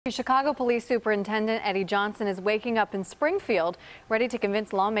Chicago Police Superintendent Eddie Johnson is waking up in Springfield, ready to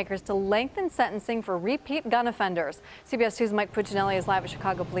convince lawmakers to lengthen sentencing for repeat gun offenders. CBS 2's Mike Puccinelli is live at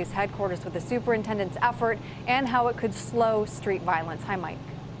Chicago Police headquarters with the superintendent's effort and how it could slow street violence. Hi, Mike.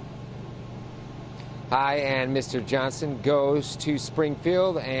 Hi, and Mr. Johnson goes to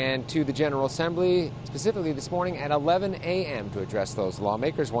Springfield and to the General Assembly, specifically this morning at 11 a.m. to address those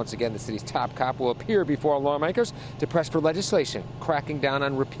lawmakers. Once again, the city's top cop will appear before lawmakers to press for legislation cracking down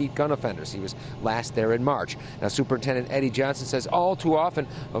on repeat gun offenders. He was last there in March. Now, Superintendent Eddie Johnson says all too often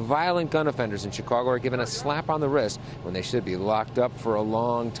violent gun offenders in Chicago are given a slap on the wrist when they should be locked up for a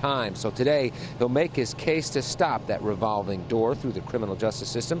long time. So today, he'll make his case to stop that revolving door through the criminal justice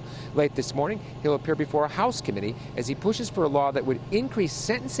system. Late this morning, he'll appear before a House committee as he pushes for a law that would increase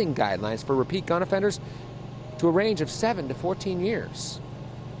sentencing guidelines for repeat gun offenders to a range of 7 to 14 years.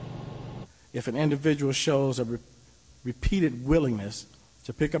 If an individual shows a repeated willingness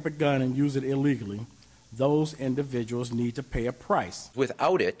to pick up a gun and use it illegally, those individuals need to pay a price.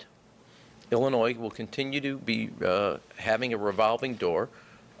 Without it, Illinois will continue to be having a revolving door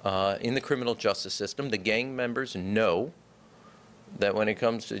in the criminal justice system. The gang members know that when it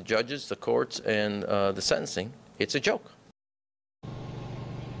comes to judges, the courts, and the sentencing, it's a joke.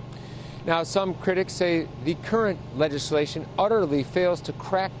 Now, some critics say the current legislation utterly fails to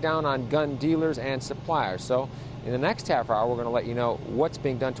crack down on gun dealers and suppliers. So in the next half hour, we're going to let you know what's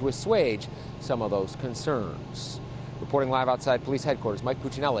being done to assuage some of those concerns. Reporting live outside police headquarters, Mike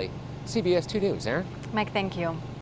Puccinelli, CBS 2 News. Aaron? Mike, thank you.